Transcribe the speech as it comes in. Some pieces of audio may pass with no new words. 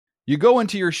You go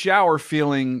into your shower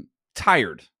feeling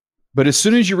tired, but as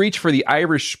soon as you reach for the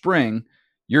Irish Spring,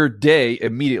 your day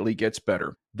immediately gets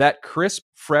better. That crisp,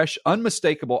 fresh,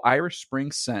 unmistakable Irish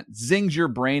Spring scent zings your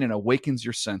brain and awakens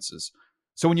your senses.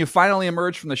 So when you finally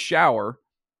emerge from the shower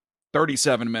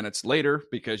 37 minutes later,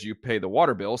 because you pay the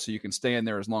water bill so you can stay in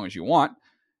there as long as you want,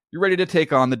 you're ready to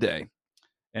take on the day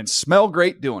and smell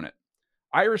great doing it.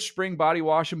 Irish Spring Body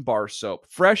Wash and Bar Soap.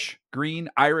 Fresh, green,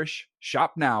 Irish.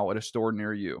 Shop now at a store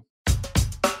near you.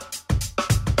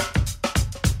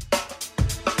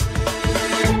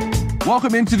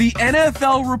 Welcome into the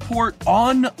NFL Report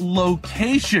on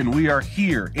location. We are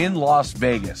here in Las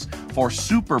Vegas for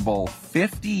Super Bowl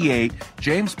 58.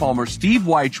 James Palmer, Steve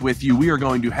Wyche with you. We are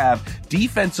going to have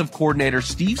defensive coordinator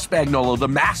Steve Spagnuolo, the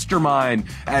mastermind,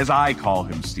 as I call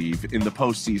him, Steve, in the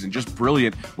postseason. Just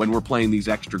brilliant when we're playing these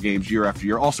extra games year after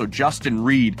year. Also, Justin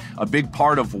Reid, a big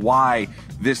part of why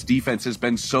this defense has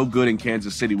been so good in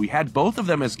Kansas City. We had both of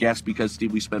them as guests because,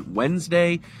 Steve, we spent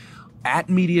Wednesday at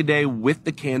Media Day with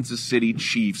the Kansas City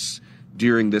Chiefs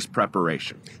during this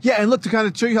preparation. Yeah, and look, to kind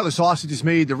of show you how the sausage is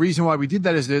made, the reason why we did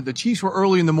that is that the Chiefs were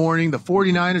early in the morning, the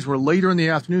 49ers were later in the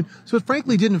afternoon, so it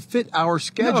frankly didn't fit our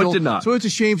schedule. No, it did not. So it's a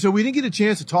shame. So we didn't get a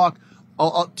chance to talk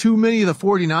too many of the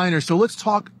 49ers. So let's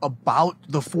talk about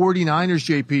the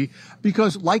 49ers, JP,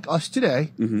 because like us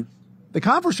today, the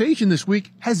conversation this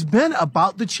week has been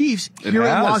about the Chiefs here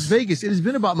in Las Vegas. It has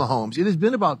been about Mahomes. It has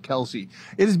been about Kelsey.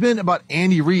 It has been about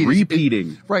Andy Reid.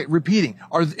 Repeating. Repeating.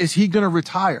 Is he going to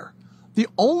retire? The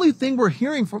only thing we're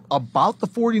hearing about the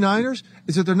 49ers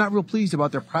is that they're not real pleased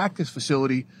about their practice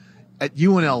facility at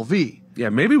UNLV. Yeah,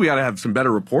 maybe we ought to have some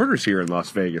better reporters here in Las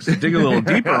Vegas and dig a little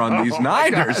deeper on these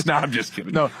Niners. No, I'm just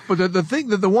kidding. No, but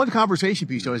the one conversation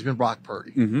piece, though, has been Brock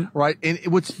Purdy, right? And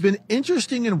what's been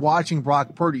interesting in watching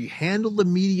Brock Purdy handle the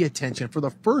media attention for the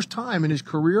first time in his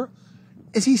career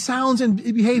is he sounds and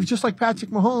he behaves just like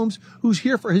Patrick Mahomes, who's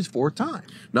here for his fourth time.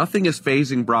 Nothing is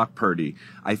phasing Brock Purdy.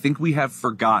 I think we have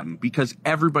forgotten because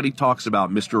everybody talks about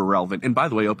Mr. Irrelevant. And by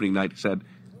the way, opening night said,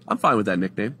 I'm fine with that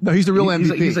nickname. No, he's the real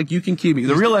MVP. He's like, you can keep me.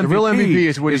 The real MVP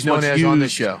is what he's known as on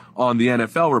this show. On the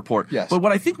NFL Report. Yes. But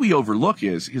what I think we overlook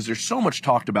is there's so much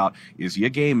talked about, is he a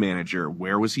game manager?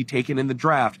 Where was he taken in the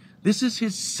draft? This is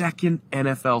his second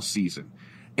NFL season.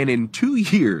 And in 2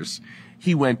 years,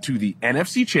 he went to the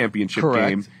NFC Championship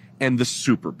game and the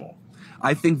Super Bowl.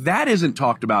 I think that isn't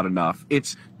talked about enough.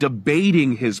 It's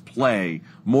debating his play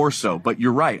more so. But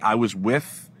you're right. I was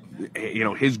with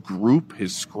his group,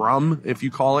 his scrum, if you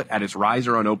call it, at his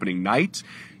riser on opening night.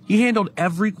 He handled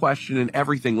every question and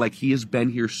everything like he has been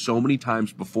here so many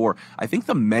times before. I think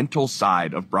the mental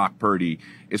side of Brock Purdy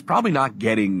is probably not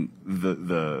getting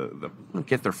the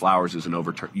get their flowers is an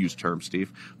overused term,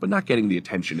 Steve, but not getting the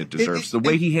attention it deserves. The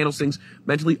way he handles things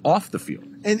mentally off the field.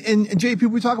 And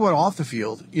JP, we talk about off the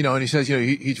field, and he says,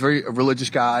 he's a religious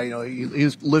guy, he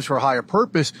lives for a higher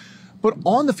purpose. But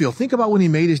on the field, think about when he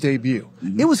made his debut.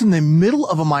 It was in the middle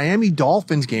of a Miami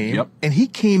Dolphins game, and he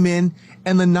came in,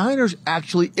 and the Niners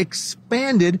actually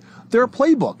expanded their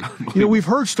playbook. We've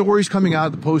heard stories coming out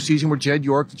of the postseason where Jed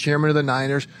York, the chairman of the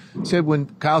Niners, said when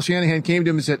Kyle Shanahan came to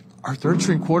him and said, our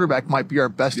third-string quarterback might be our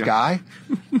best guy.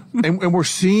 and we're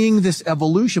seeing this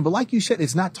evolution. But like you said,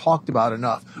 it's not talked about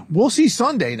enough. We'll see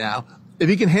Sunday now if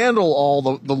he can handle all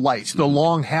the lights, the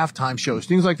long halftime shows,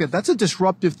 things like that. That's a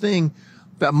disruptive thing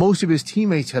that most of his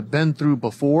teammates have been through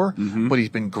before, but he's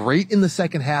been great in the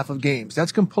second half of games.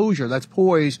 That's composure. That's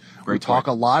poise. We talk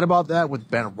a lot about that with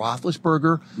Ben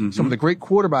Roethlisberger. Some of the great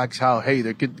quarterbacks, how,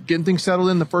 they're getting things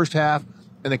settled in the first half,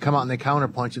 and they come out and they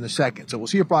counterpunch in the second. So we'll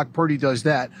see if Brock Purdy does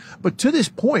that. But to this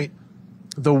point,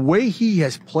 the way he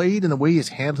has played and the way he has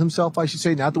handled himself, I should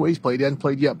say, not the way he's played, he hasn't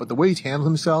played yet, but the way he's handled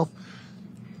himself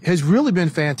has really been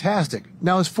fantastic.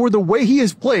 Now, as for the way he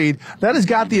has played, that has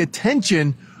got the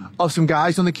attention of some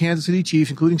guys on the Kansas City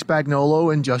Chiefs, including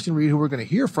Spagnuolo and Justin Reid, who we're going to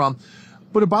hear from.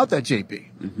 But about that,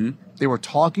 JP, they were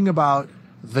talking about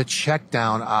the check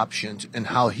down options and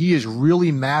how he has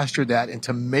really mastered that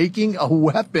into making a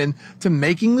weapon to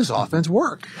making this offense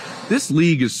work. This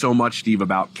league is so much, Steve,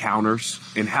 about counters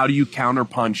and how do you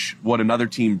counterpunch what another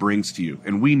team brings to you.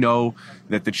 And we know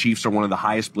that the Chiefs are one of the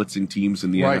highest blitzing teams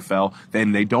in the NFL.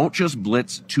 Then they don't just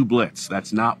blitz to blitz.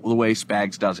 That's not the way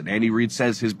Spags does it. Andy Reid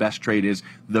says his best trait is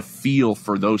the feel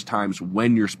for those times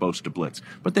when you're supposed to blitz.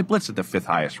 But they blitz at the 5th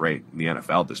highest rate in the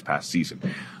NFL this past season.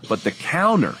 But the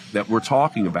counter that we're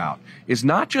talking about is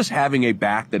not just having a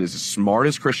back that is as smart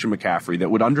as Christian McCaffrey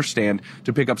that would understand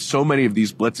to pick up so many of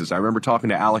these blitzes. I remember talking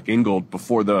to Alec Ingold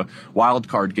before the wild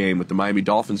card game with the Miami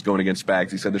Dolphins going against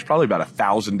Spags. He said there's probably about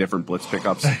 1,000 different blitz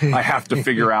pickups I have to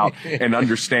figure out and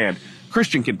understand.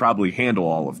 Christian can probably handle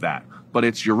all of that.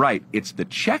 But you're right, it's the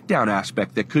check down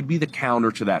aspect that could be the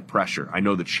counter to that pressure. I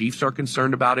know the Chiefs are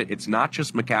concerned about it. It's not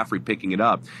just McCaffrey picking it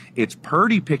up. It's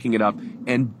Purdy picking it up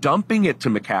and dumping it to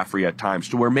McCaffrey at times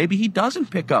to where maybe he doesn't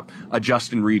pick up a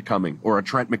Justin Reid coming or a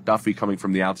Trent McDuffie coming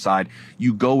from the outside.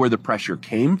 You go where the pressure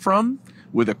came from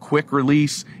with a quick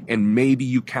release, and maybe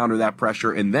you counter that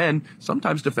pressure, and then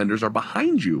sometimes defenders are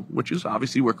behind you, which is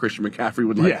obviously where Christian McCaffrey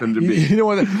would like them to be. You know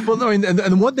what? Well, I mean,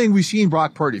 and one thing we've seen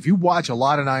Brock Purdy, if you watch a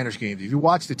lot of Niners games, if you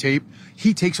watch the tape,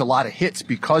 he takes a lot of hits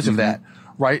because of that,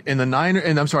 right? And the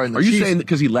Are you saying that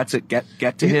because he lets it get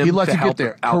to him? He lets to it help get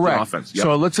there. out Correct. The offense. Yep.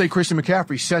 So let's say Christian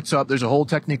McCaffrey sets up, there's a whole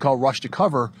technique called rush to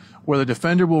cover, where the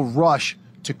defender will rush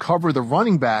to cover the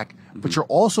running back, but you're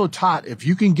also taught if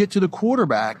you can get to the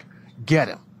quarterback, get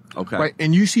him. Okay. Right.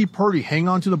 And you see Purdy hang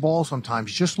on to the ball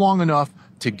sometimes just long enough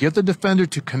to get the defender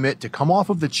to commit, to come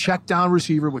off of the check down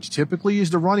receiver, which typically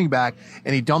is the running back,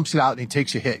 and he dumps it out and he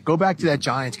takes a hit. Go back to that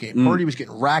Giants game. Purdy was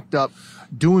getting racked up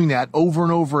doing that over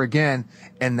and over again.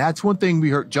 And that's one thing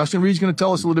we heard. Justin Reid's going to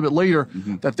tell us a little bit later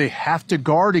that they have to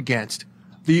guard against.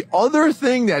 The other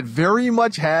thing that very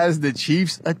much has the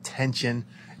Chiefs' attention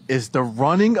is the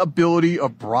running ability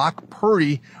of Brock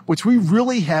Purdy, which we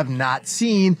really have not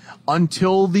seen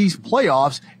until these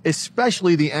playoffs,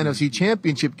 especially the NFC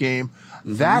Championship game.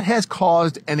 That has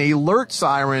caused an alert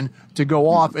siren to go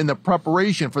off in the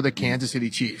preparation for the Kansas City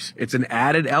Chiefs. It's an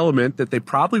added element that they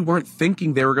probably weren't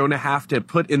thinking they were going to have to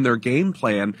put in their game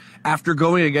plan after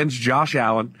going against Josh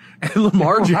Allen and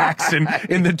Lamar Jackson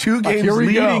in the two games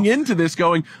leading into this,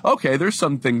 going, okay, there's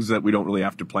some things that we don't really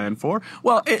have to plan for.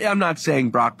 Well, I'm not saying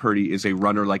Brock Purdy is a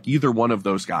runner like either one of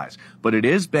those guys, but it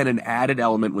has been an added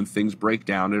element when things break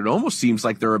down. And it almost seems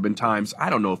like there have been times, I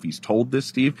don't know if he's told this,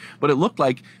 Steve, but it looked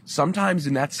like sometimes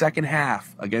in that second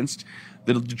half against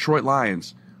the Detroit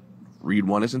Lions, Reid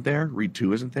 1 isn't there, Reid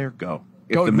 2 isn't there, go.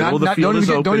 If the middle of the field is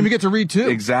open, don't even get to Reid 2.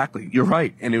 Exactly. You're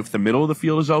right. And if the middle of the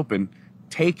field is open,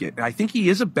 take it. And I think he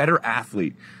is a better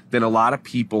athlete than a lot of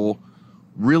people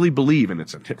really believe. And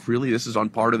this is on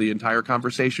part of the entire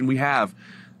conversation we have.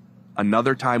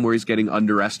 Another time where he's getting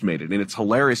underestimated. And it's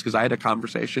hilarious because I had a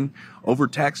conversation over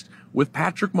text with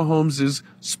Patrick Mahomes'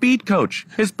 speed coach,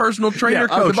 his personal trainer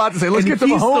coach. I was about to say, let's get to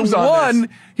Mahomes on this.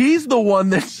 He's the one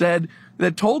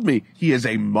that told me he is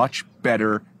a much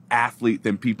better athlete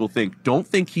than people think. Don't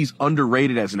think he's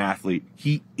underrated as an athlete.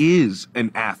 He is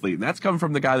an athlete. And that's coming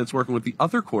from the guy that's working with the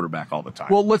other quarterback all the time.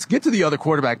 Well, let's get to the other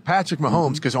quarterback, Patrick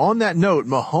Mahomes, because on that note,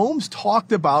 Mahomes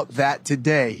talked about that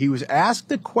today. He was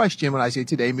asked a question, when I say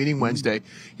today, meaning Wednesday,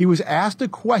 he was asked a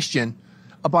question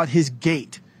about his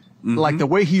gait. Like the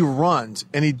way he runs,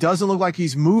 and he doesn't look like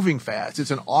he's moving fast.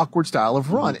 It's an awkward style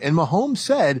of run. And Mahomes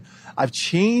said, I've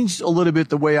changed a little bit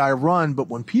the way I run, but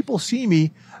when people see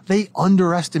me, they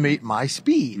underestimate my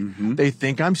speed. They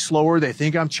think I'm slower. They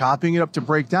think I'm chopping it up to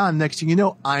break down. Next thing you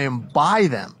know, I am by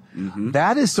them.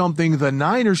 That is something the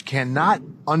Niners cannot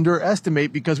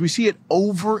underestimate because we see it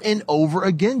over and over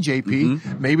again,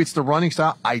 JP. Maybe it's the running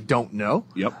style. I don't know.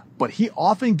 But he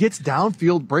often gets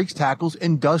downfield, breaks tackles,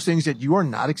 and does things that you are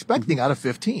not expecting out of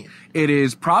 15. It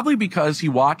is probably because he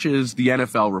watches the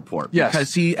NFL report. Yes.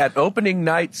 Because he, at opening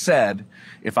night, said,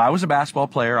 if I was a basketball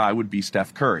player, I would be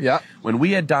Steph Curry. Yeah. When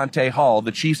we had Dante Hall,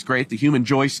 the Chiefs great, the human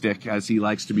joystick, as he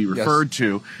likes to be referred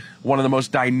to, one of the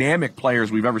most dynamic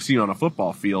players we've ever seen on a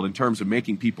football field in terms of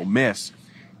making people miss.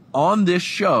 On this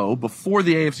show, before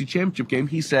the AFC Championship game,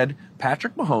 he said,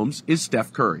 Patrick Mahomes is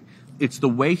Steph Curry. It's the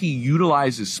way he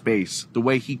utilizes space, the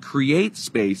way he creates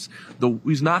space.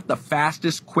 He's not the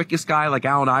fastest, quickest guy like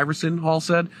Allen Iverson, Hall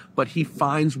said, but he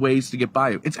finds ways to get by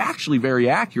you. It's actually very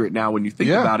accurate now when you think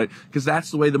about it, because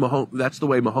that's the way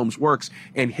Mahomes works.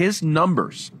 And his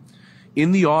numbers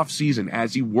in the offseason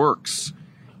as he works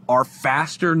are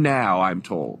faster now, I'm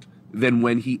told, than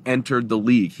when he entered the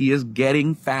league. He is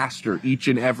getting faster each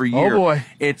and every year. Oh boy.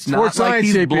 It's not like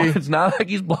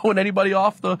he's blowing anybody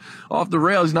off the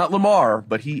rails. He's not Lamar,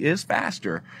 but he is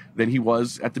faster than he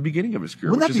was at the beginning of his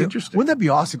career, which is interesting. Wouldn't that be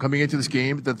awesome coming into this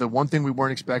game that the one thing we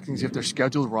weren't expecting is if they're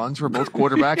scheduled runs for both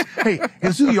quarterbacks? Hey,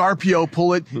 let's do the RPO,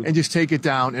 pull it, and just take it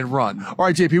down and run. All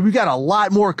right, JP, we got a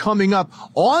lot more coming up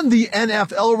on the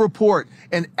NFL report.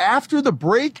 And after the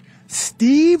break,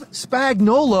 Steve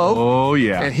Spagnuolo. Oh,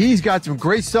 yeah. And he's got some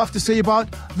great stuff to say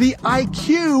about the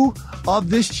IQ of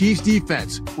this Chiefs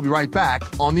defense. We'll be right back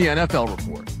on the NFL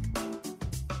Report.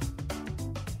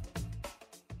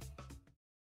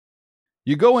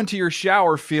 You go into your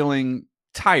shower feeling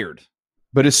tired,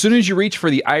 but as soon as you reach for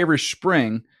the Irish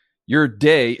Spring, your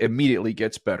day immediately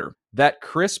gets better. That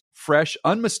crisp, fresh,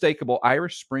 unmistakable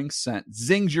Irish Spring scent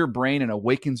zings your brain and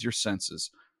awakens your senses.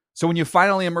 So when you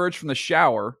finally emerge from the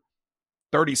shower,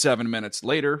 37 minutes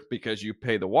later, because you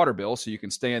pay the water bill so you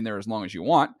can stay in there as long as you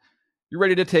want, you're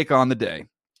ready to take on the day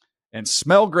and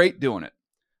smell great doing it.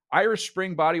 Irish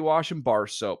Spring Body Wash and Bar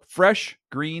Soap. Fresh,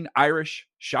 green, Irish.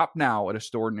 Shop now at a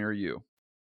store near you.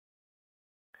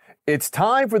 It's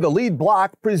time for the lead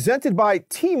block presented by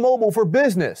T-Mobile for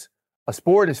Business. A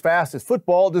sport as fast as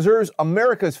football deserves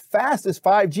America's fastest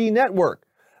 5G network.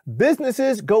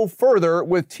 Businesses go further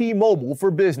with T-Mobile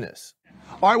for Business.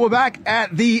 All right, we're back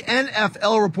at the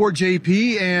NFL Report,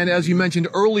 JP. And as you mentioned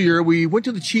earlier, we went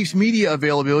to the Chiefs media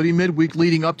availability midweek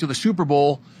leading up to the Super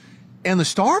Bowl. And the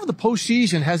star of the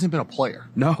postseason hasn't been a player.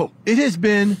 No. It has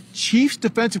been Chiefs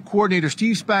defensive coordinator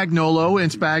Steve Spagnuolo,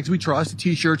 and Spags we trust, the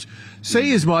T-shirts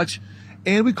say as much.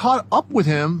 And we caught up with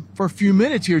him for a few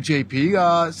minutes here,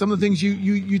 JP. Some of the things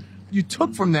you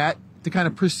took from that to kind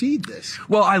of precede this.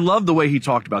 Well, I love the way he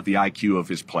talked about the IQ of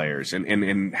his players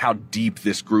and how deep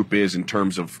this group is in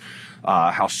terms of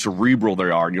how cerebral they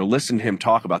are. And you'll listen to him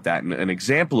talk about that. And an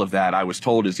example of that, I was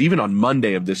told, is even on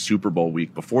Monday of this Super Bowl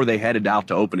week, before they headed out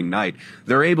to opening night,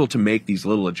 they're able to make these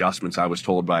little adjustments, I was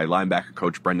told by linebacker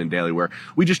coach Brendan Daly, where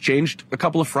we just changed a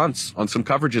couple of fronts on some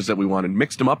coverages that we wanted,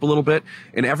 mixed them up a little bit,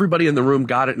 and everybody in the room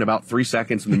got it in about 3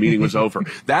 seconds and the meeting was over.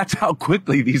 That's how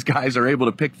quickly these guys are able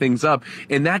to pick things up.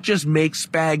 And that just makes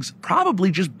Spags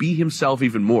probably just be himself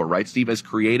even more, right, Steve? As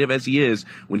creative as he is,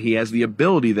 when he has the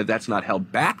ability that's not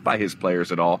held back by his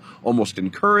players at all, almost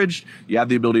encouraged, you have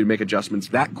the ability to make adjustments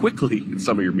that quickly in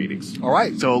some of your meetings. All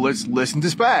right, so let's listen to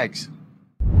Spags.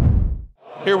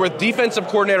 Here with defensive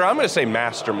coordinator, I'm going to say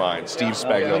mastermind, Steve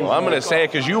Spagnuolo. I'm going to say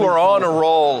it because you are on a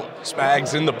roll,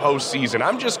 Spags, in the postseason.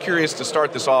 I'm just curious to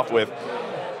start this off with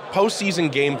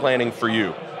postseason game planning for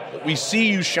you. We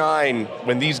see you shine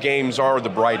when these games are the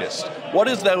brightest. What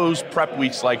is those prep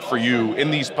weeks like for you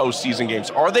in these postseason games?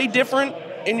 Are they different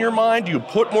in your mind? Do you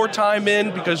put more time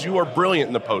in because you are brilliant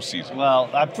in the postseason? Well,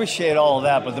 I appreciate all of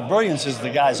that, but the brilliance is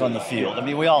the guys on the field. I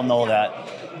mean, we all know that.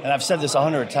 And I've said this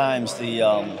 100 times.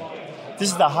 This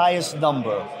is the highest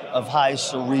number of high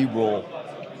cerebral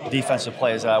defensive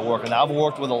players that I work with. I've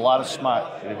worked with a lot of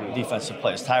smart defensive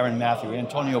players. Tyrann Mathieu,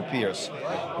 Antonio Pierce,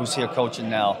 who's here coaching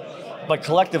now. But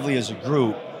collectively as a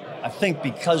group, I think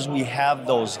because we have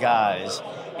those guys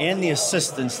and the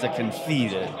assistants that can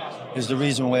feed it is the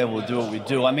reason we're able to do what we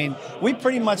do. I mean, we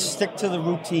pretty much stick to the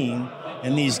routine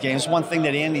in these games. One thing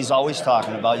that Andy's always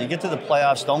talking about, you get to the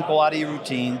playoffs, don't go out of your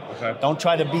routine. Okay. Don't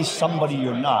try to be somebody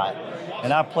you're not.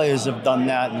 And our players have done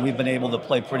that, and we've been able to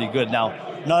play pretty good. Now,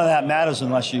 none of that matters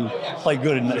unless you play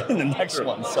good in the next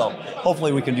one. So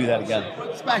hopefully we can do that again.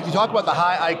 Spags, you talk about the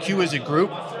high IQ as a group.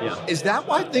 Yeah. Is that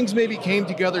why things maybe came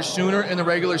together sooner in the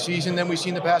regular season than we've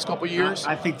seen the past couple of years?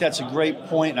 I think that's a great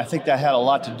point, and I think that had a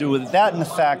lot to do with it. That and the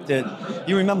fact that,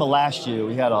 you remember last year,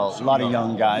 we had a lot of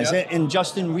young guys, and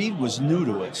Justin Reid was new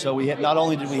to it. So we had, not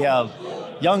only did we have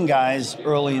young guys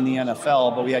early in the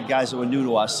NFL, but we had guys that were new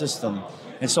to our system.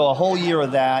 And so a whole year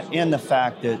of that, and the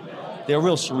fact that they're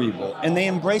real cerebral, and they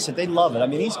embrace it. They love it. I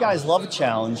mean, these guys love a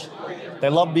challenge. They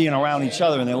love being around each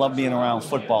other, and they love being around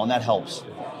football, and that helps.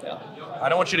 Yeah. I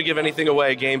don't want you to give anything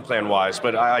away game plan-wise,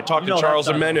 but I talked to Charles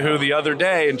Omenihu the other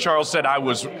day, and Charles said I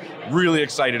was really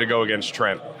excited to go against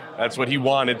Trent. That's what he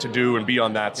wanted to do and be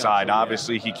on that side.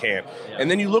 Obviously, he can't.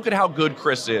 And then you look at how good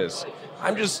Chris is.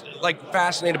 I'm just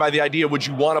fascinated by the idea, would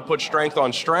you want to put strength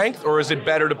on strength, or is it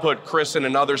better to put Chris in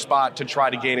another spot to try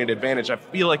to gain an advantage? I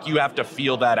feel like you have to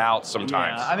feel that out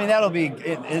sometimes. Yeah, I mean, that'll be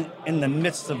in the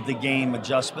midst of the game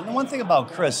adjustment. The one thing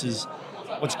about Chris is,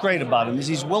 what's great about him is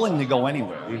he's willing to go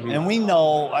anywhere. Mm-hmm. And we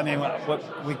know, I mean,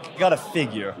 we got to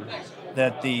figure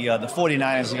that the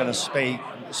 49ers are going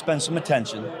to spend some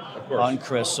attention on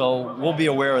Chris, so we'll be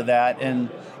aware of that. And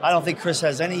I don't think Chris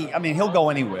has any, I mean, he'll go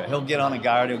anywhere. He'll get on a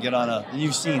guard, he'll get on a,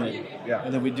 you've seen it. Yeah.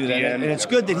 And then we do that. And it's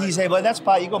good that he's able, that's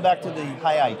part, you go back to the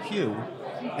high IQ.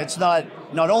 It's not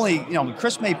only,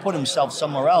 Chris may put himself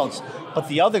somewhere else, but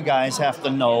the other guys have to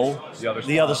know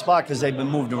the other spot because they've been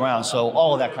moved around. So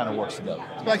all of that kind of works together.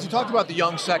 Spags, you talked about the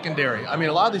young secondary. I mean,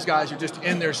 a lot of these guys are just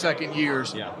in their second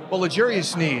years. Yeah. But L'Jarius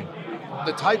Sneed,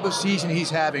 the type of season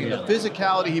he's having, the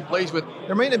physicality he plays with,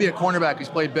 there may not be a cornerback who's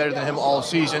played better than him all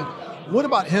season. What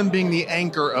about him being the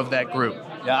anchor of that group?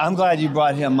 Yeah, I'm glad you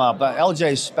brought him up.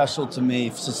 LJ is special to me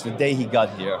since the day he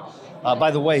got here.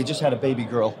 By the way, he just had a baby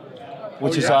girl,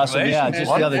 which is awesome. Yeah, just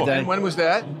the other day. And when was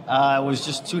that? It was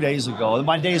just 2 days ago.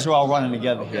 My days are all running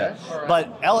together here.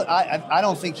 But I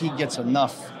don't think he gets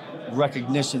enough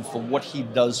recognition for what he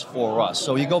does for us.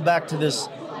 So you go back to this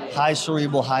high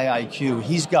cerebral, high IQ.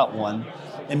 He's got one.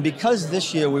 And because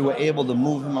this year we were able to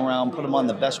move him around, put him on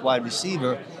the best wide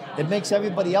receiver, it makes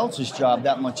everybody else's job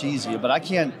that much easier. But I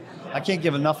can't I can't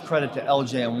give enough credit to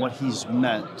LJ and what he's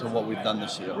meant to what we've done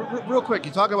this year. Real quick,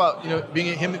 you talk about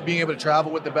being able to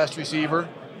travel with the best receiver.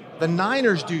 The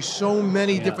Niners do so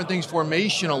many different things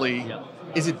formationally. Yeah.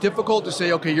 Is it difficult to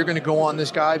say, okay, you're going to go on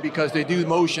this guy because they do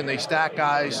motion, they stack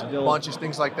guys, bunches,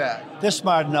 things like that? They're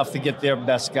smart enough to get their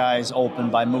best guys open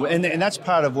by moving, and that's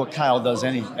part of what Kyle does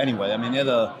anyway. I mean, they're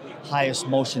the highest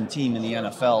motion team in the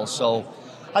NFL, so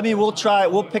I mean,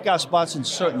 we'll pick our spots in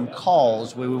certain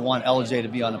calls where we want LJ to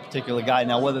be on a particular guy.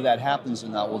 Now, whether that happens or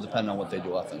not will depend on what they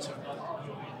do offensively.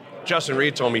 Justin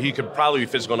Reid told me he could probably be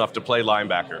physical enough to play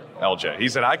linebacker, LJ. He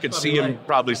said, I could see him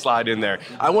probably slide in there.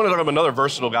 I want to talk about another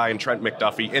versatile guy in Trent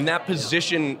McDuffie. In that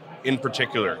position in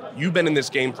particular, you've been in this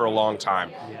game for a long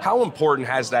time. How important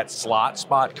has that slot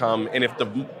spot come, and if the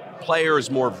player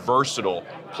is more versatile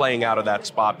playing out of that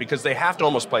spot, because they have to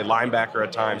almost play linebacker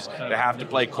at times, they have to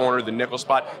play corner, the nickel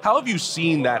spot. How have you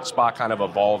seen that spot kind of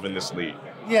evolve in this league?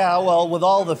 Yeah, well, with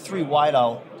all the three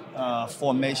wideout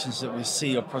formations that we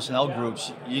see, or personnel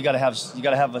groups, you got to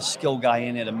have a skill guy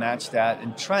in there to match that.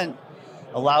 And Trent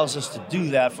allows us to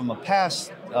do that from a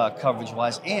pass coverage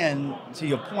wise, and to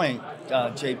your point,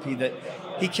 JP, that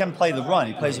he can play the run.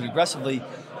 He plays it aggressively.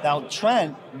 Now,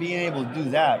 Trent being able to do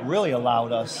that really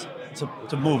allowed us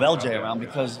to move LJ around,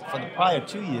 because for the prior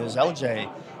 2 years, LJ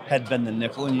had been the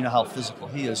nickel, and you know how physical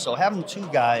he is. So having two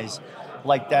guys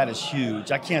like that is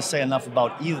huge. I can't say enough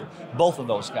about both of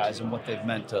those guys and what they've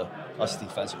meant to us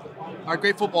defensively. All right,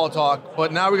 great football talk,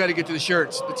 but now we got to get to the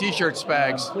shirts, the T-shirts,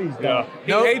 Spags. Please don't.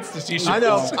 He hates the T-shirts.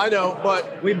 I know,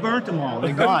 but We burnt them all.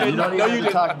 They're gone. You don't even have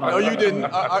to talk about No, it. you didn't.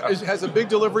 Has a big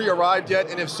delivery arrived yet?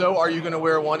 And if so, are you going to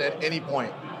wear one at any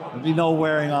point? There'll be no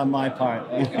wearing on my part.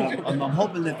 I'm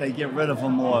hoping that they get rid of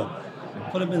them or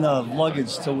put them in the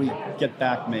luggage till we get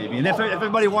back, maybe. And if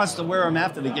everybody wants to wear them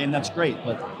after the game, that's great,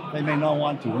 but they may not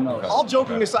want to. Who knows? All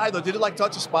joking aside, though, did it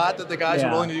touch a spot that the guys were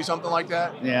Yeah. willing to do something like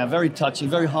that? Yeah, very touching,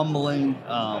 very humbling.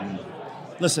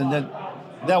 Listen,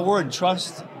 that word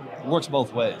trust works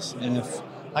both ways. And if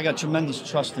I got tremendous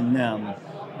trust in them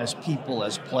as people,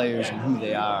 as players, and who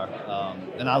they are,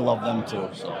 and I love them too.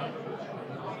 So,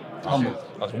 humble.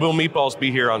 Will Meatballs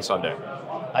be here on Sunday?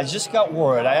 I just got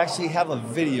word. I actually have a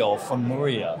video from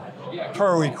Maria,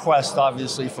 per request,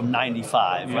 obviously, from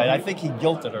 '95. Right? I think he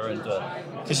guilted her into,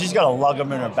 because she's got to lug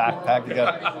them in her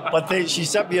backpack. But she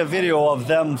sent me a video of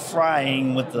them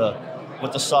frying with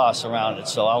the sauce around it.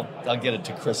 So I'll get it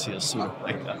to Chris here soon.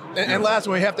 And last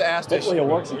one, we have to ask this. Hopefully it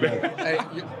works again. Hey,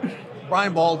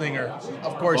 Brian Baldinger,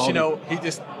 of course, he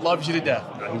just loves you to death.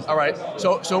 All right.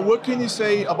 So what can you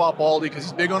say about Baldy? Because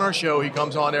he's big on our show. He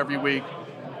comes on every week.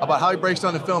 About how he breaks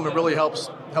down the film and really helps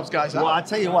guys out. Well, I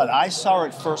tell you what, I saw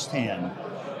it firsthand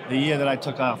the year that I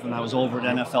took off, and I was over at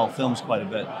NFL Films quite a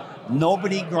bit.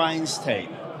 Nobody grinds tape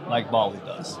like Baldy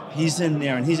does. He's in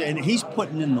there, and he's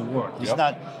putting in the work. He's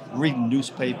not reading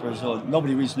newspapers, or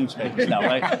nobody reads newspapers now,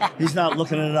 right? He's not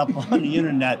looking it up on the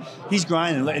internet. He's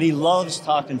grinding, and he loves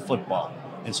talking football.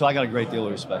 And so I got a great deal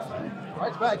of respect for him. All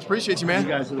right, Spags, appreciate you, man. You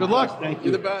guys are the Good luck. best. Thank you.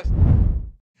 You're the best.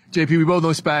 JP, we both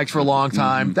know Spags for a long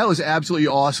time. That was absolutely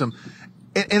awesome.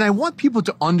 And I want people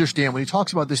to understand when he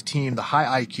talks about this team, the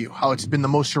high IQ, how it's been the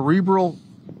most cerebral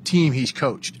team he's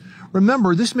coached.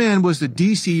 Remember, this man was the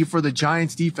DC for the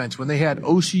Giants defense when they had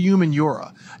Osi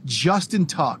Umenyiora, Justin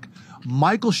Tuck,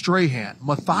 Michael Strahan,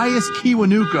 Matthias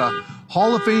Kiwanuka,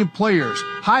 Hall of Fame players,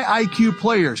 high IQ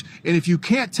players. And if you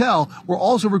can't tell, we're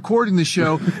also recording the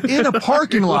show in a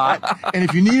parking lot. And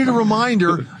if you needed a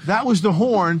reminder, that was the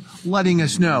horn letting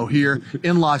us know here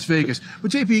in Las Vegas.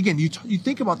 But JP, again, you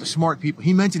think about the smart people.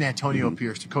 He mentioned Antonio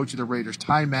Pierce, the coach of the Raiders,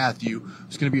 Ty Matthew,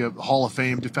 who's going to be a Hall of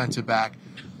Fame defensive back.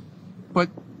 But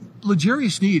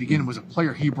L'Jarius Sneed, again, was a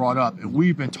player he brought up, and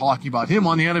we've been talking about him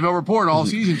on the NFL Report all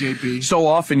season, JP. So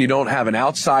often you don't have an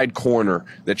outside corner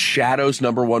that shadows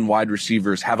number one wide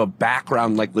receivers, have a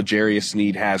background like L'Jarius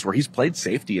Sneed has, where he's played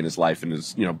safety in his life and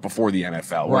his, before the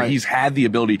NFL, where he's had the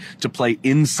ability to play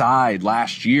inside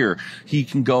last year. He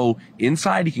can go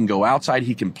inside, he can go outside,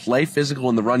 he can play physical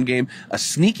in the run game. A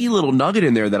sneaky little nugget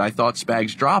in there that I thought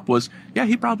Spags dropped was,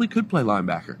 he probably could play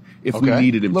linebacker if we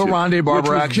needed him to. Little Rondé Barber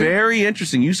which was action. Very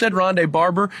interesting. You said Rondé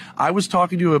Barber. I was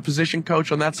talking to a position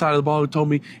coach on that side of the ball who told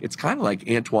me it's kind of like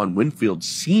Antoine Winfield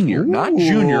Sr., not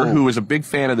Jr., who was a big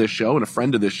fan of this show and a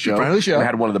friend of this show. And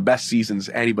had one of the best seasons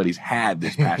anybody's had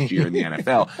this past year in the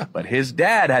NFL. But his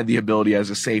dad had the ability as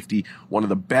a safety, one of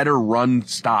the better run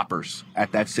stoppers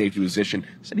at that safety position.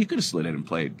 Said he could have slid in and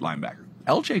played linebacker.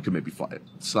 LJ could maybe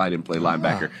slide in, play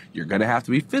linebacker. You're going to have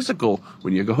to be physical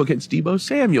when you go against Deebo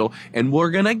Samuel, and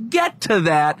we're going to get to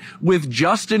that with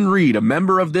Justin Reid, a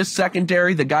member of this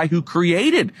secondary, the guy who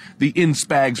created the In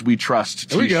Spags We Trust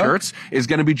t-shirts, is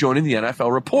going to be joining the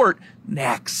NFL Report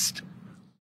next.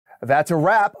 That's a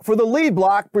wrap for the Lead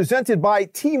Block presented by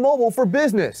T-Mobile for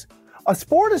Business. A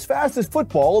sport as fast as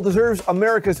football deserves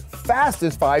America's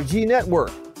fastest 5G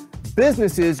network.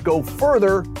 Businesses go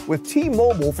further with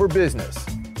T-Mobile for Business.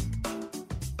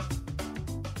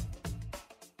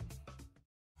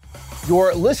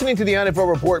 You're listening to the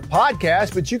NFL Report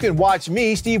podcast, but you can watch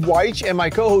me, Steve Wyche, and my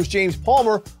co-host James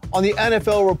Palmer on the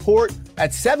NFL Report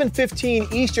at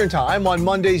 7:15 Eastern Time on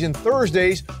Mondays and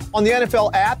Thursdays on the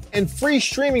NFL app and free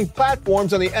streaming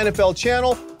platforms on the NFL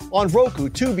channel on Roku,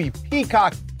 Tubi,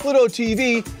 Peacock, Pluto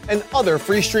TV, and other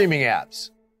free streaming apps.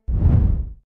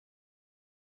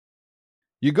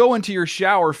 You go into your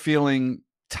shower feeling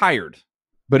tired,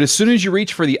 but as soon as you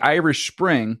reach for the Irish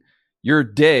Spring, your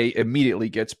day immediately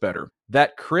gets better.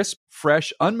 That crisp,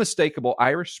 fresh, unmistakable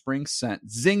Irish Spring scent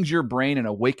zings your brain and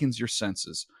awakens your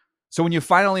senses. So when you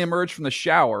finally emerge from the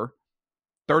shower,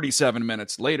 37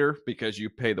 minutes later, because you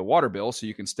pay the water bill so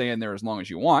you can stay in there as long as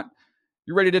you want,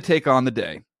 you're ready to take on the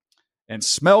day. And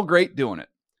smell great doing it.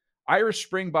 Irish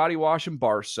Spring Body Wash and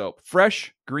Bar Soap.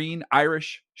 Fresh, green,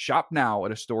 Irish. Shop now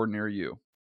at a store near you.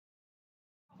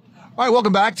 All right,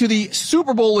 welcome back to the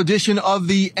Super Bowl edition of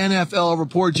the NFL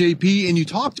Report, JP. And you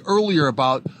talked earlier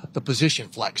about the position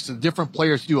flex, the different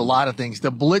players do a lot of things,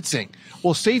 the blitzing.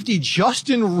 Well, safety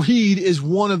Justin Reid is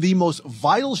one of the most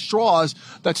vital straws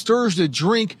that stirs the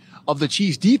drink of the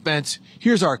Chiefs defense.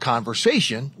 Here's our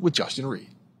conversation with Justin Reid.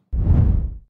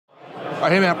 All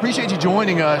right, hey, man, I appreciate you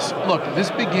joining us. Look, this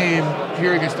big game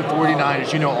here against the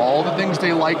 49ers, you know all the things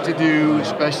they like to do,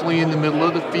 especially in the middle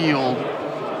of the field.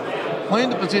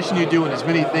 Playing the position you do and as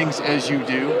many things as you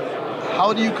do,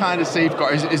 how do you kind of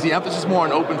safeguard? Is the emphasis more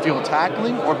on open field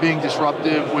tackling or being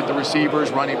disruptive with the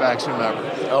receivers, running backs, whomever?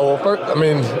 Oh, well, first, I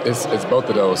mean, it's both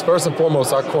of those. First and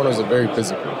foremost, our corners are very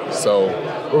physical. So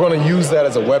we're going to use that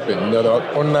as a weapon. You know, the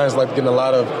 49ers like getting a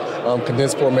lot of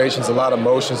condensed formations, a lot of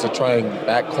motions to try and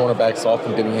back cornerbacks off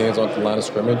and getting hands onto the line of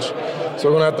scrimmage. So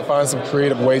we're going to have to find some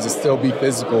creative ways to still be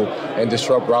physical and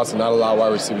disrupt routes and not allow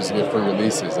wide receivers to get free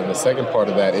releases. And the second part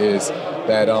of that is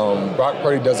that Brock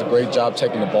Purdy does a great job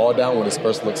checking the ball down when his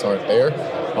first looks aren't there.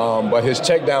 But his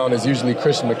check down is usually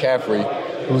Christian McCaffrey,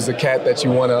 who's the cat that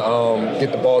you want to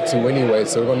get the ball to anyway.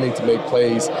 So we're going to need to make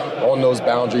plays on those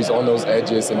boundaries, on those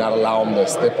edges, and not allow them to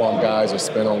step on guys or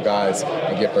spin on guys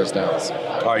and get first downs.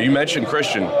 All right, you mentioned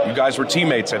Christian. You guys were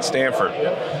teammates at Stanford.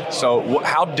 So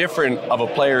how different of a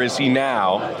player is he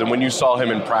now than when you saw him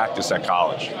in practice at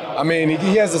college? I mean,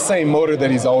 he has the same motor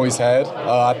that he's always had.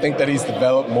 I think that he's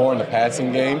developed more in the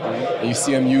passing game. And you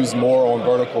see him used more on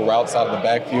vertical routes out of the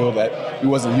backfield that he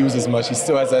wasn't used as much. He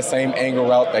still has that same angle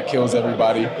route that kills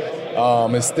everybody.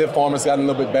 His stiff arm has gotten a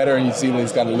little bit better, and you see that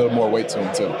he's got a little more weight to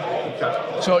him, too.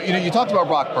 So, you know, you talked about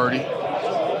Brock Purdy.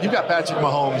 You've got Patrick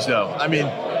Mahomes, though. I mean,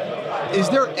 is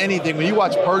there anything, when you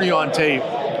watch Purdy on tape,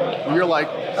 where you're like,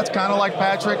 that's kind of like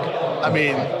Patrick? I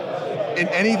mean, in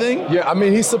anything? Yeah, I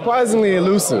mean, he's surprisingly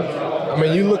elusive. I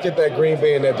mean, you look at that Green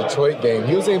Bay and that Detroit game,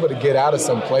 he was able to get out of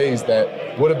some plays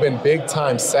that would have been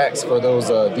big-time sacks for those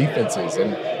defenses.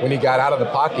 And when he got out of the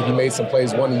pocket, he made some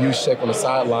plays, one to use check on the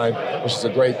sideline, which is a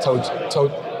great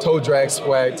toe drag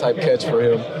swag type catch for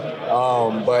him.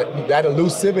 But that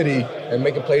elusivity and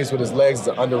making plays with his legs is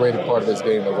an underrated part of his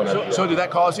game. So did that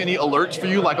cause any alerts for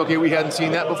you? Like, okay, we hadn't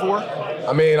seen that before?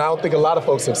 I mean, I don't think a lot of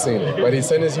folks have seen it, but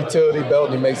he's in his utility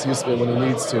belt and he makes use of it when he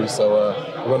needs to. So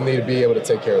we're going to need to be able to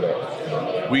take care of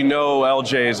that. We know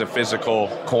LJ is a physical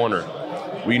corner.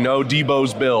 We know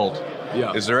Deebo's build.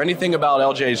 Yeah. Is there anything about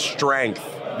LJ's strength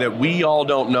that we all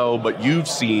don't know but you've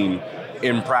seen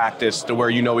in practice to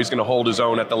where you know he's going to hold his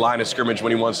own at the line of scrimmage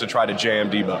when he wants to try to jam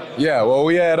Deebo? Yeah, well,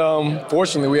 we had,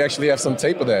 fortunately, we actually have some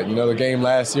tape of that. You know, the game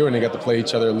last year when they got to play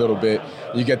each other a little bit,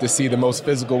 you get to see the most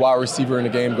physical wide receiver in the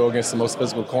game go against the most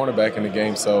physical cornerback in the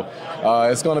game. So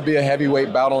it's going to be a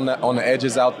heavyweight bout on the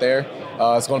edges out there.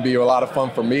 It's going to be a lot of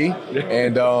fun for me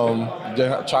and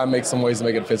try and make some ways to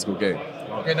make it a physical game.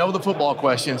 Okay, no other football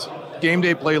questions. Game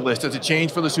day playlist, does it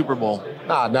change for the Super Bowl?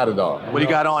 Nah, not at all. What do you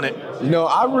got on it? You know,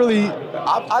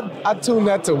 I tune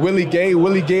that to Willie Gay.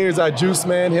 Willie Gay is our juice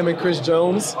man, him and Chris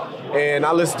Jones. And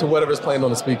I listen to whatever's playing on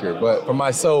the speaker. But for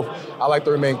myself, I like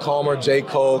to remain calmer. J.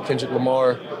 Cole, Kendrick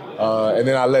Lamar. And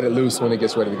then I let it loose when it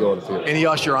gets ready to go on the field. Any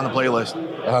Usher on the playlist?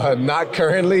 Not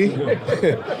currently,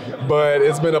 but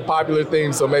it's been a popular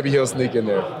theme, so maybe he'll sneak in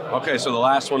there. Okay, so the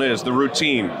last one is the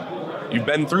routine. You've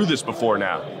been through this before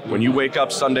now. When you wake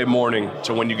up Sunday morning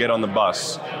to when you get on the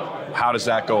bus, how does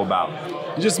that go about?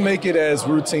 You just make it as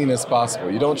routine as possible.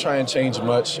 You don't try and change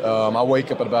much. I wake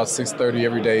up at about 6:30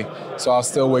 every day, so I'll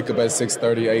still wake up at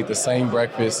 6:30. I eat the same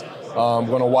breakfast. I'm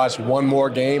going to watch one more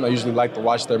game. I usually like to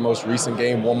watch their most recent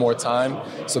game one more time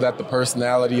so that the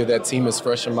personality of that team is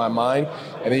fresh in my mind.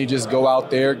 And then you just go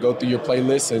out there, go through your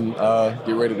playlist, and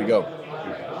get ready to go.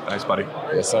 Thanks, buddy.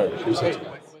 Yes, sir. Appreciate you.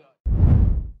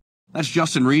 That's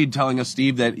Justin Reid telling us,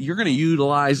 Steve, that you're going to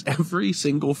utilize every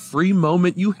single free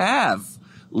moment you have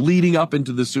leading up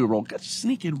into the Super Bowl. Just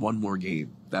sneak in one more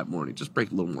game that morning. Just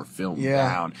break a little more film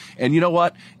down. And you know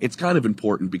what? It's kind of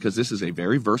important because this is a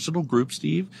very versatile group,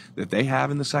 Steve, that they have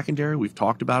in the secondary. We've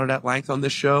talked about it at length on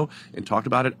this show and talked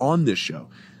about it on this show.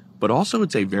 But also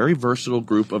it's a very versatile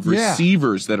group of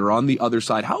receivers that are on the other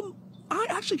side. I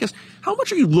actually guess, how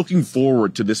much are you looking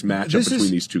forward to this matchup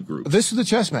between these two groups? This is the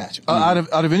chess match. Out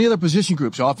of any other position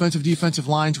groups, offensive, defensive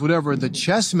lines, whatever, the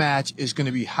chess match is going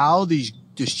to be how this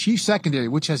Chiefs secondary,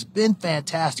 which has been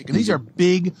fantastic, and these are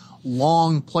big,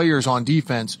 long players on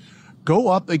defense, go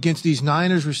up against these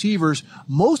Niners receivers,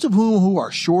 most of whom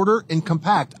are shorter and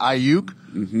compact. Ayuk,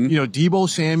 Deebo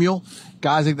Samuel,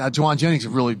 guys like that. Juwan Jennings, a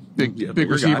really big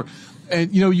receiver. Guy.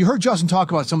 And, you heard Justin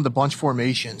talk about some of the bunch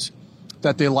formations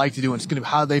that they like to do, and it's going to be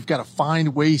how they've got to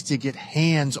find ways to get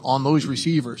hands on those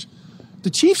receivers.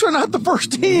 The Chiefs are not the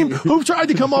first team who've tried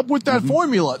to come up with that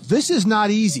formula. This is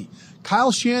not easy.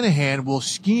 Kyle Shanahan will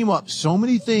scheme up so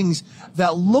many things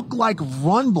that look like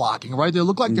run blocking, right? They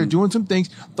look like they're doing some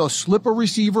things. They'll slip a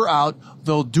receiver out.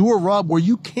 They'll do a rub where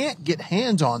you can't get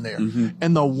hands on there.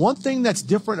 And the one thing that's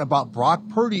different about Brock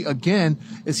Purdy, again,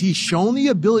 is he's shown the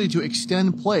ability to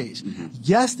extend plays.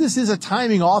 Yes, this is a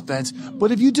timing offense,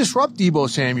 but if you disrupt Deebo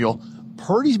Samuel,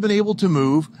 Purdy's been able to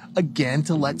move again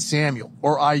to let Samuel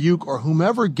or Ayuk or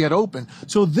whomever get open.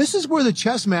 So this is where the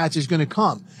chess match is going to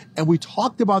come. And we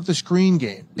talked about the screen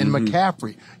game and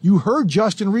McCaffrey. You heard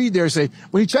Justin Reid there say,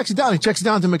 when he checks it down to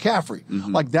McCaffrey.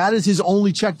 Like that is his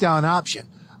only check down option.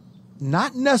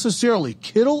 Not necessarily.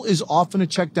 Kittle is often a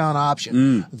check down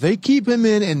option. They keep him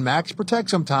in and max protect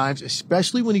sometimes,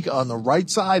 especially when he on the right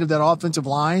side of that offensive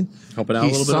line. Helping out a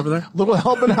little bit over there? Little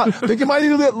helping out. I think he might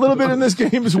do that a little bit in this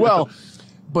game as well.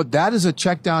 But that is a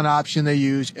check down option they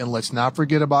use. And let's not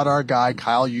forget about our guy,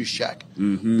 Kyle Juszczyk.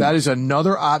 That is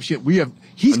another option.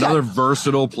 He's another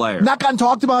versatile player. Not gotten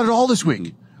talked about at all this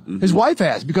week. His wife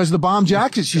has, because of the bomb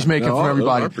jackets she's making for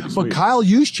everybody. But Kyle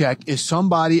Juszczyk is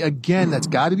somebody, again, that's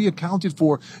got to be accounted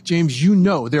for. James,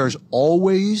 there's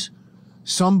always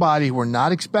somebody we're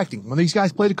not expecting. When these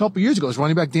guys played a couple years ago, it was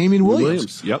running back Damian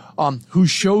Williams. Who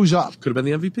shows up. Could have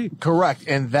been the MVP. Correct.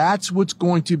 And that's what's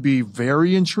going to be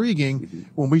very intriguing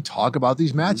when we talk about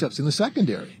these matchups in the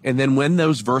secondary. And then when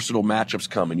those versatile matchups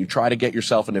come and you try to get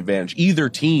yourself an advantage, either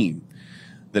team,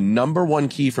 the number one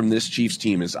key from this Chiefs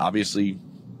team is obviously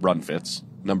run fits.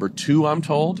 Number two, I'm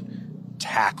told,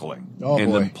 tackling.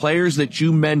 The players that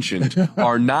you mentioned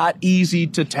are not easy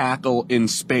to tackle in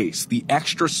space. The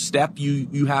extra step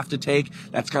you have to take,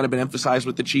 that's kind of been emphasized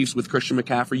with the Chiefs, with Christian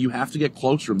McCaffrey. You have to get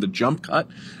close to him. The jump cut,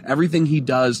 everything he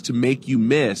does to make you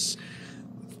miss.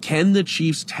 Can the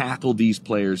Chiefs tackle these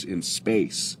players in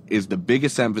space is the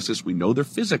biggest emphasis. We know they're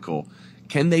physical.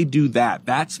 Can they do that?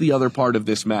 That's the other part of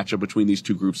this matchup between these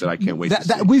two groups that I can't wait to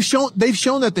see. They've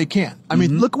shown that they can. I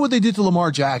mean, look at what they did to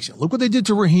Lamar Jackson. Look what they did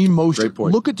to Raheem Mostert.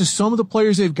 Look at some of the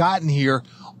players they've gotten here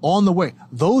on the way.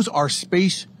 Those are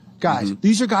space guys.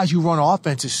 These are guys who run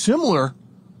offenses similar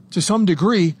to some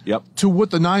degree to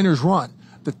what the Niners run.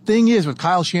 The thing is with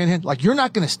Kyle Shanahan, you're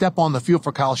not going to step on the field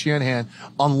for Kyle Shanahan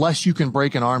unless you can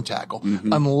break an arm tackle,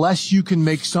 unless you can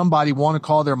make somebody want to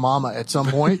call their mama at some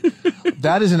point.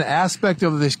 That is an aspect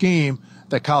of this game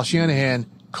that Kyle Shanahan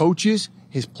coaches,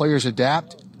 his players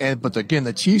adapt. But again,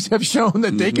 the Chiefs have shown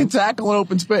that they can tackle in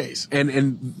open space.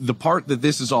 And the part that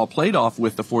this is all played off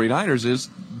with the 49ers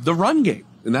is the run game.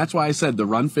 And that's why I said the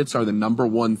run fits are the number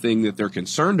one thing that they're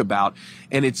concerned about.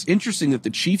 And it's interesting that the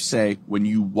Chiefs say, when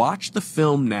you watch the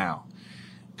film now,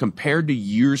 compared to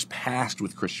years past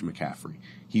with Christian McCaffrey,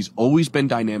 he's always been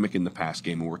dynamic in the pass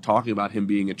game. And we're talking about him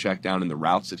being a check down and the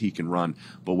routes that he can run.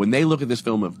 But when they look at this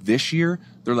film of this year,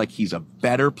 they're like, he's a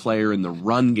better player in the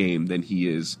run game than he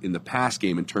is in the pass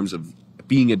game in terms of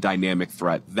being a dynamic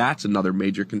threat. That's another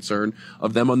major concern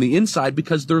of them on the inside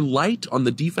because they're light on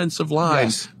the defensive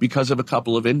line because of a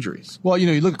couple of injuries. Well,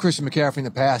 you look at Christian McCaffrey in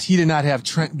the past. He did not have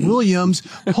Trent Williams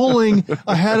pulling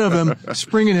ahead of him,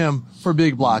 springing him for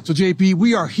big blocks. So, JP,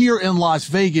 we are here in Las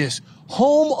Vegas,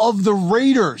 home of the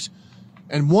Raiders,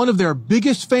 and one of their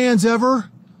biggest fans ever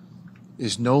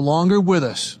is no longer with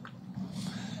us.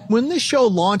 When this show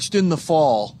launched in the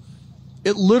fall,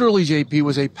 It literally, JP,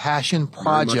 was a passion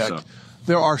project. so.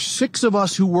 There are 6 of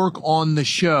us who work on the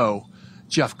show.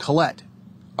 Jeff Collette,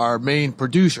 our main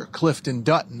producer, Clifton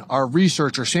Dutton, our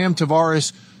researcher, Sam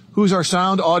Tavares, who's our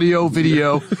sound, audio,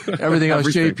 video, everything else,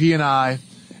 JP and I,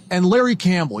 and Larry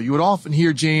Campbell. You would often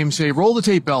hear James say, roll the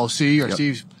tape, LC, or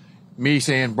Steve, me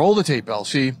saying, roll the tape,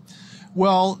 LC.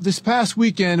 Well, this past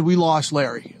weekend, we lost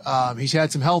Larry. He's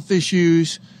had some health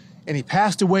issues, and he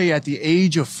passed away at the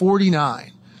age of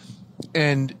 49.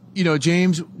 And, you know,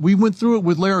 James, we went through it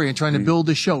with Larry and trying to build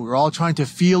the show. We were all trying to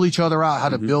feel each other out, how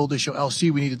to build the show.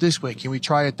 LC, we need it this way. Can we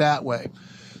try it that way?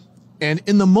 And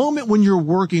in the moment when you're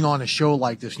working on a show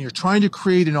like this and you're trying to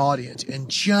create an audience and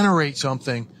generate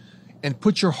something and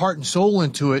put your heart and soul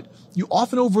into it, you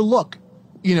often overlook,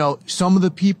 you know, some of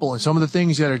the people and some of the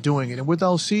things that are doing it. And with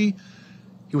LC,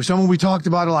 he was someone we talked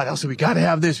about a lot. LC, we got to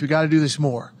have this. We got to do this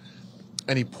more.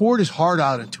 And he poured his heart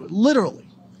out into it. Literally,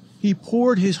 he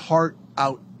poured his heart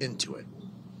out into it.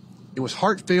 It was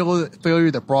heart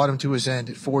failure that brought him to his end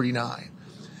at 49.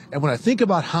 And when I think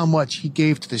about how much he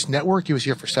gave to this network, he was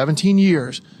here for 17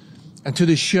 years, and to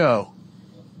this show,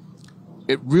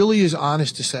 it really is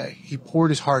honest to say he poured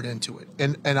his heart into it.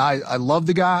 And I love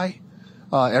the guy.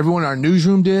 Everyone in our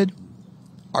newsroom did.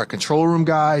 Our control room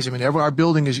guys. I mean, our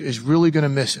building is really going to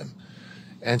miss him.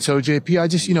 And so, JP, I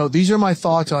just, you know, these are my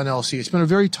thoughts on LC. It's been a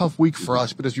very tough week for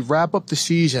us, but as we wrap up the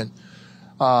season,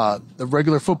 the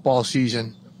regular football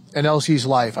season, and LC's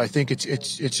life, I think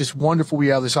it's just wonderful we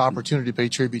have this opportunity to pay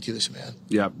tribute to this man.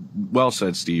 Yeah, well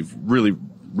said, Steve. Really,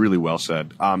 really well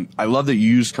said. I love that you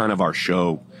used kind of our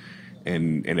show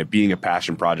and it being a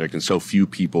passion project and so few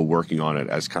people working on it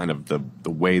as kind of the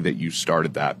way that you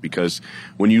started that. Because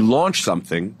when you launch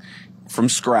something from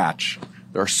scratch,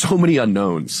 there are so many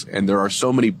unknowns and there are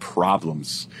so many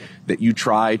problems that you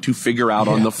try to figure out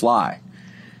on the fly.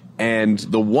 And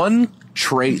the one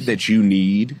trait that you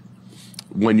need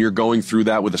when you're going through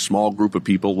that with a small group of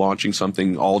people launching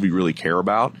something all of you really care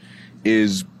about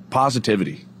is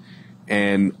positivity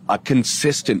and a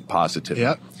consistent positivity.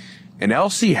 Yep. And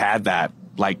LC had that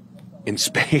like in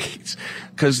spades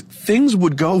because things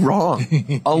would go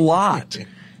wrong a lot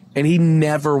and he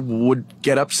never would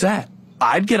get upset.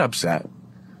 I'd get upset.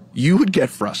 You would get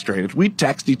frustrated. We'd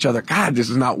text each other, God, this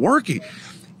is not working.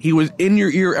 He was in your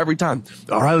ear every time.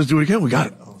 All right, let's do it again. We got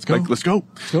it. Let's go. Let's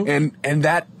go. And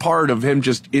that part of him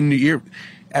just in the ear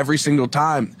every single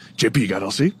time. JP, you got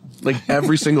LC? Like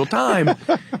every single time,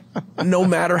 no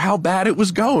matter how bad it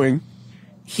was going,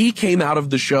 he came out of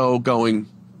the show going,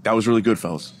 that was really good,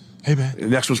 fellas. Hey, man. The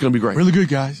next one's going to be great. Really good,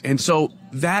 guys. And so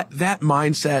that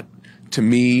mindset to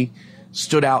me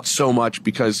stood out so much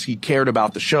because he cared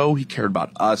about the show. He cared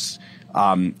about us.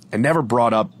 And never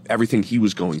brought up everything he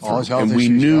was going through. And we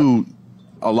knew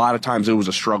a lot of times it was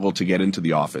a struggle to get into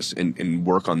the office and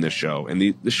work on this show. And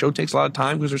the show takes a lot of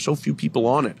time because there's so few people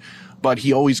on it. But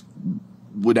he always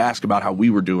would ask about how we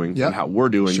were doing and how we're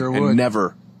doing and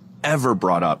never, ever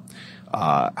brought up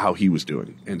how he was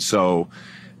doing. And so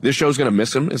this show's going to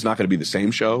miss him. It's not going to be the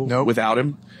same show without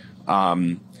him.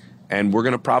 And we're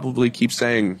going to probably keep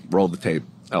saying, roll the tape,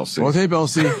 LC. Roll the tape,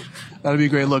 LC. That'll be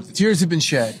great. Look, the tears have been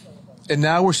shed. And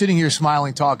now we're sitting here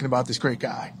smiling, talking about this great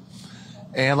guy.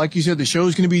 And like you said, the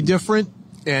show's going to be different.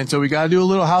 And so we got to do a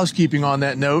little housekeeping on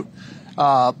that note.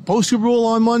 Post Super Bowl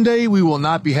on Monday, we will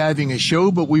not be having a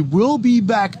show, but we will be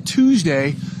back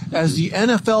Tuesday as the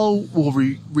NFL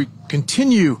will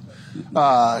continue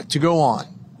to go on.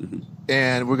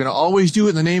 And we're going to always do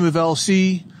it in the name of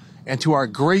LC and to our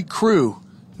great crew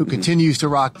who continues to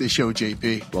rock this show,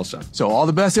 JP. Well said. So all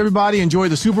the best, everybody. Enjoy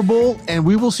the Super Bowl, and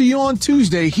we will see you on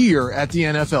Tuesday here at the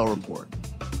NFL Report.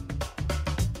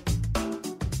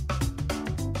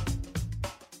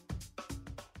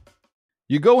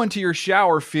 You go into your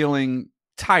shower feeling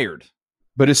tired,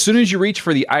 but as soon as you reach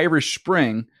for the Irish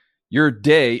Spring, your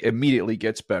day immediately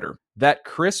gets better. That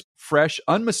crisp, fresh,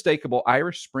 unmistakable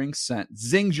Irish Spring scent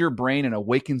zings your brain and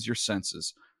awakens your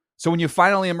senses. So when you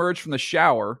finally emerge from the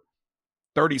shower,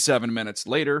 37 minutes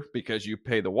later, because you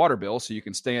pay the water bill so you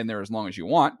can stay in there as long as you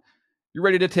want, you're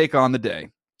ready to take on the day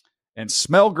and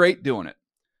smell great doing it.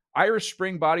 Irish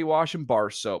Spring Body Wash and Bar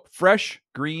Soap. Fresh,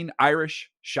 green,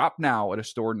 Irish. Shop now at a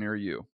store near you.